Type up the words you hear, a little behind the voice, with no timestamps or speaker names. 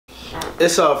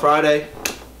It's Friday.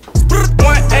 1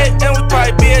 a.m. we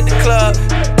probably be at the club.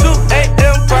 2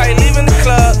 a.m. probably leaving the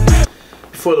club.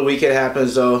 Before the weekend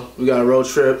happens though, we got a road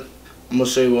trip. I'm gonna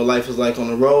show you what life is like on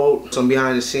the road. Some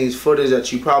behind the scenes footage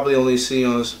that you probably only see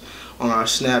on our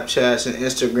Snapchats and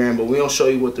Instagram, but we don't show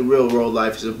you what the real road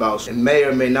life is about. It may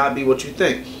or may not be what you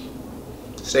think.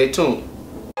 Stay tuned.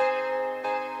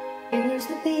 Used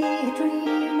to be a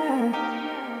dreamer,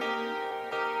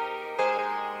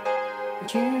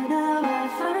 but you know I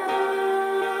found.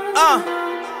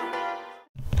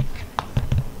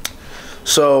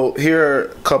 So here are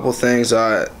a couple things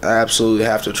I absolutely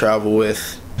have to travel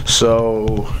with.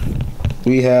 So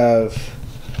we have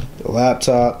the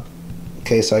laptop in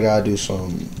case I gotta do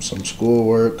some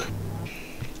schoolwork.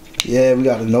 Yeah, we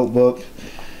got a notebook.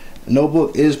 The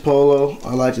notebook is Polo.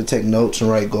 I like to take notes and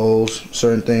write goals,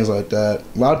 certain things like that.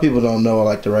 A lot of people don't know I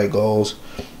like to write goals.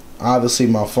 Obviously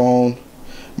my phone,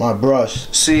 my brush.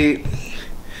 See,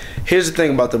 here's the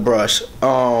thing about the brush.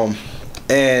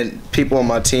 And people on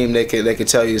my team, they could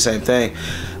tell you the same thing.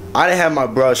 I didn't have my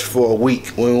brush for a week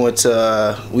when we went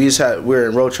to we were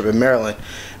in road trip in Maryland.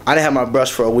 I didn't have my brush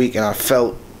for a week and I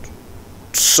felt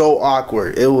so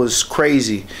awkward. It was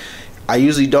crazy. I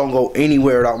usually don't go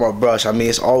anywhere without my brush. I mean,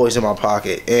 it's always in my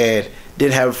pocket, and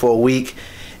didn't have it for a week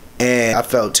and I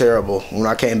felt terrible. When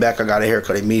I came back, I got a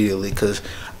haircut immediately because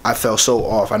I felt so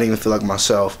off. I didn't even feel like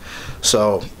myself.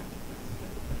 So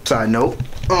side note,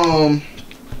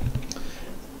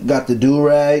 got the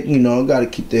do-rag, you know, got to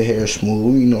keep the hair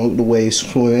smooth, you know, the waves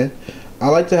swing. I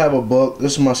like to have a book.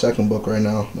 This is my second book right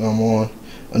now that I'm on.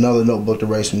 Another notebook to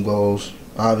write some goals.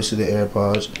 Obviously the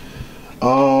AirPods.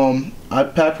 I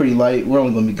pack pretty light. We're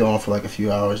only going to be gone for like a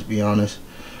few hours, to be honest.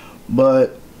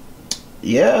 But,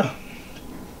 yeah.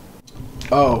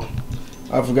 Oh,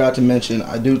 I forgot to mention,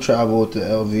 I do travel with the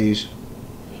LVs.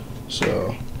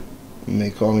 So, you may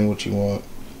call me what you want.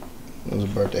 It was a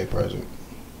birthday present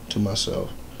to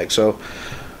myself. So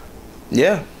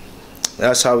yeah,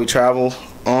 that's how we travel.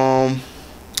 Now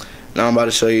I'm about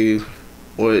to show you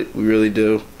what we really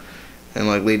do and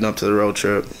like leading up to the road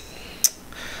trip.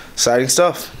 Exciting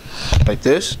stuff. Like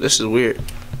this is weird.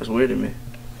 It's weird to me.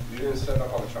 You didn't set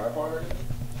up on a tripod or anything?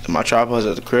 My tripod's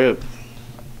at the crib.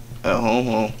 At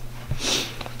home.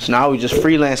 So now we just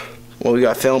freelance. Well, we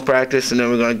got film practice and then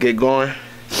we're gonna get going.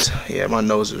 Yeah, my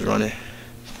nose is running.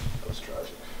 That was tragic.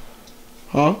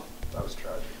 Huh? That was tragic.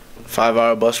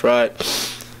 5-hour bus ride.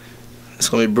 It's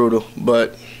gonna be brutal,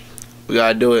 but we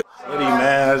gotta do it. Woody,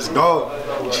 man, let's go.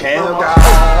 Channel guy.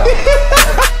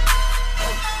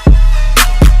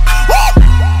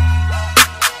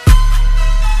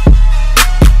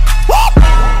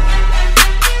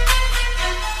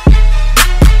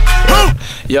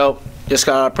 Yo, just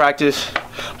got out of practice.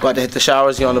 About to hit the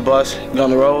showers, get on the bus, get on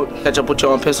the road. Catch up with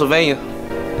you in Pennsylvania.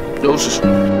 Deuces.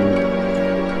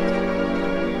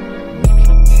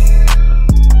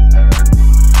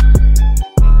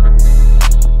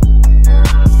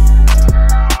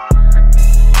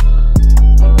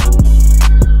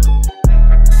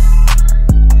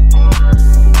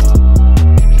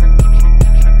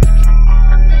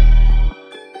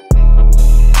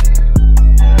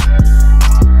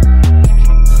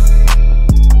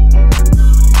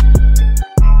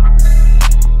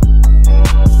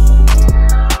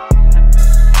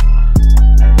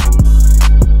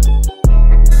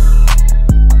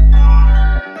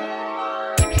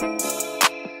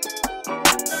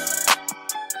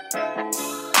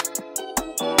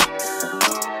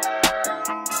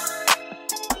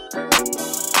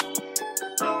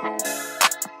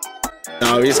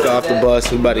 We just got off the bus.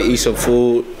 We about to eat some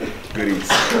food. Good eats.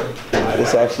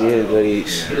 This actually is good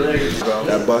eats.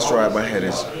 That bus ride, my head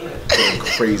is going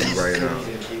crazy right now.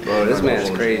 Bro, this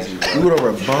man's crazy. You went over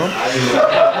a bump?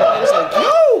 It's like,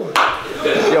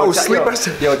 yo, sleep.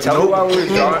 Tell me why we was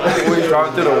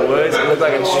driving through the woods. It looked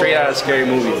like a straight out of scary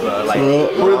movie, bro. Like,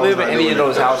 who would live in any of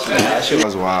those houses? That shit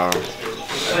was wild.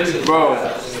 Bro,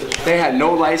 they had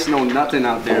no lights, no nothing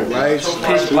out there. Lights,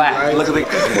 pitch black. Look at the.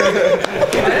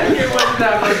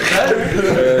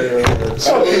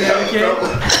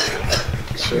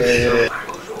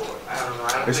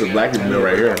 This is black people meal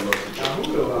right here.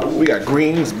 We got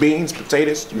greens, beans,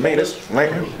 potatoes, tomatoes,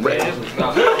 lamb, red.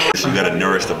 You gotta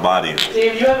nourish the body.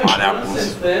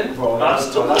 Pineapples,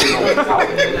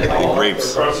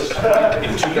 grapes,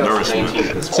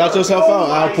 nourishment. Shout yourself out,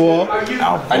 Alpool.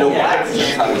 I know. What am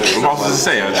I supposed to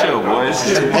say? Chill, boys.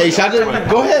 Hey, shout your,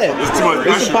 go ahead. It's too much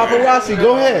It's pressure. paparazzi.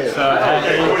 Go ahead.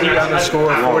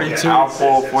 Underscore 42.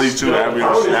 Alpool 42. Have me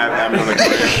on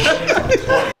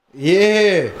the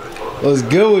Yeah. What's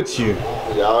good with you?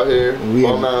 We out here,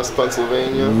 bum ass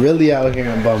Pennsylvania. Really out here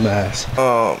in bum ass.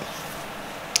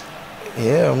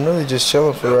 Yeah, I'm really just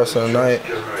chilling for the rest of the night.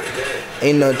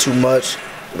 Ain't nothing too much.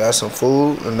 Got some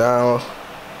food, and now,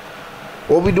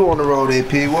 what we do on the road,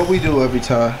 AP? What we do every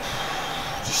time?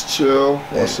 Just chill,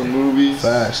 watch some movies.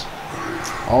 Fast.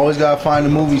 Always gotta find the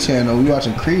movie channel. We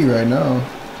watching Creed right now.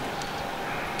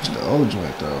 It's the old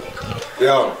joint though.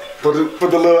 Yo, put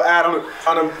the little ad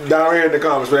on down here in the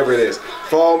comments, whatever it is.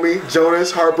 Follow me,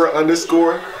 Jonas Harper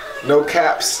 _ no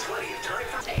caps.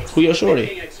 Who your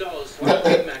shorty?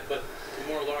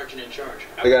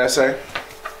 I gotta say,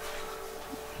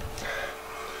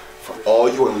 for all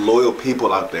you loyal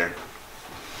people out there,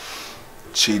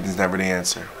 cheating's never the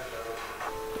answer.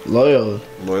 Loyal.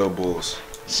 Loyal bulls.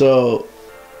 So,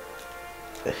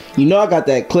 you know I got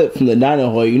that clip from the Dino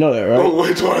Hoy. You know that, right? Oh,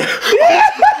 which one?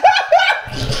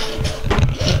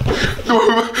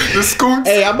 The scoots.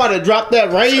 Hey, I'm about to drop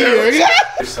that right here.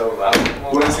 You're so loud.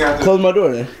 What does he have to Close my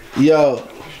door then. Yo.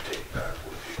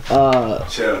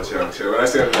 Chill. When I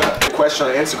say that, the question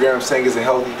on Instagram saying, is it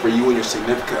healthy for you and your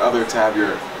significant other to have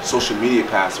your social media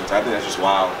passwords? I think that's just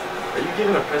wild. Are you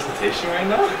giving a presentation right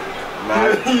now?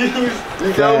 Man,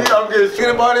 you tell me I'm getting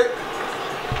thinking about it.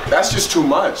 That's just too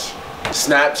much.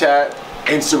 Snapchat,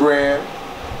 Instagram.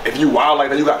 If you wild like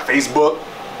that, you got Facebook.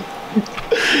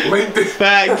 LinkedIn.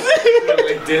 Facts.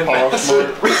 LinkedIn.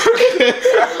 Amazon,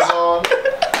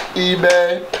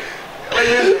 eBay.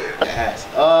 Yes.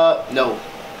 No.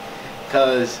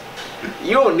 Cause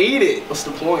you don't need it. What's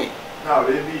the point? No,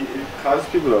 it causes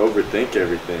people to overthink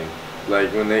everything.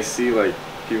 Like when they see like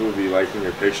people be liking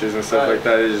your pictures and stuff like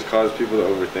that, it just causes people to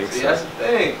overthink See, stuff. that's the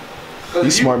thing. You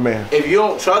smart man. If you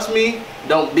don't trust me,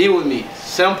 don't be with me.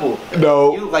 Simple.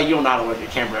 No. You like you don't know how to work your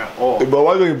camera at all.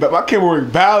 But my camera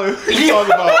work balanced. What you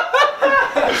talking about?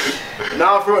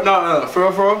 No, for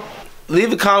real.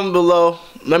 Leave a comment below.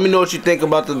 Let me know what you think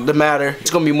about the matter.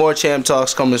 It's gonna be more Champ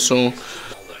Talks coming soon.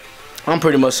 I'm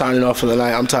pretty much signing off for the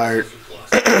night. I'm tired.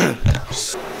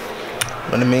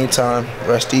 In the meantime,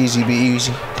 rest easy, be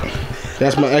easy.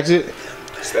 That's my exit.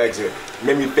 It's the exit.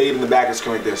 Made me fade in the back of the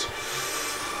screen like this.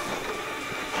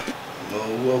 Well,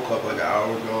 we woke up like an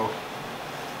hour ago.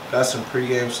 Got some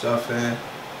pregame stuff in.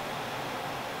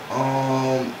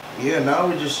 Yeah, now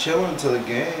we're just chilling until the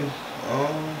game.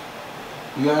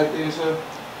 You got anything to say?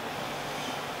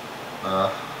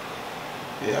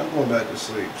 Yeah, I'm going back to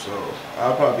sleep, so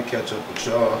I'll probably catch up with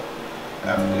y'all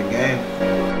after the game.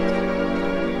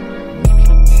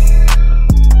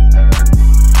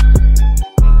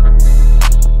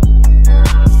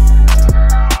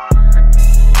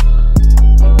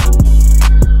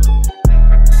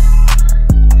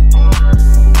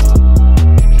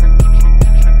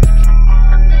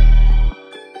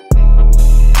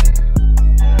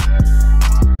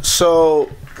 So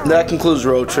that concludes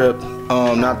road trip.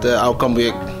 Not the outcome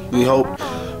we hope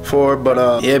for,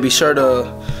 but yeah, be sure to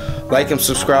like and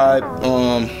subscribe.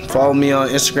 Follow me on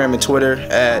Instagram and Twitter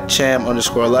at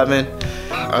champ_11.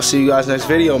 I'll see you guys next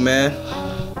video, man.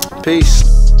 Peace.